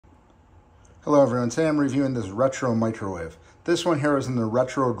Hello everyone, today I'm reviewing this retro microwave. This one here is in the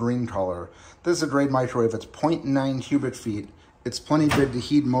retro green color. This is a great microwave. It's 0.9 cubic feet. It's plenty big to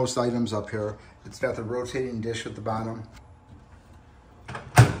heat most items up here. It's got the rotating dish at the bottom.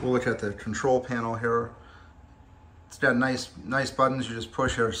 We'll look at the control panel here. It's got nice buttons. You just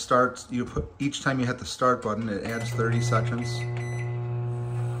push or start. Each time you hit the start button, it adds 30 seconds.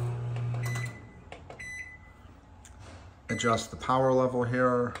 Adjust the power level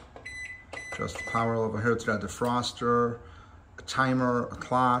here. Adjust the power level here. It's got a defroster, a timer, a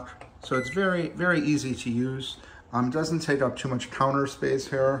clock. So it's very easy to use. Doesn't take up too much counter space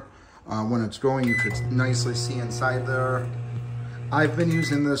here. When it's going, you could nicely see inside there. I've been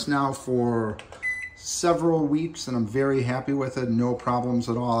using this now for several weeks and I'm very happy with it. No problems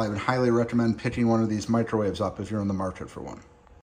at all. I would highly recommend picking one of these microwaves up if you're in the market for one.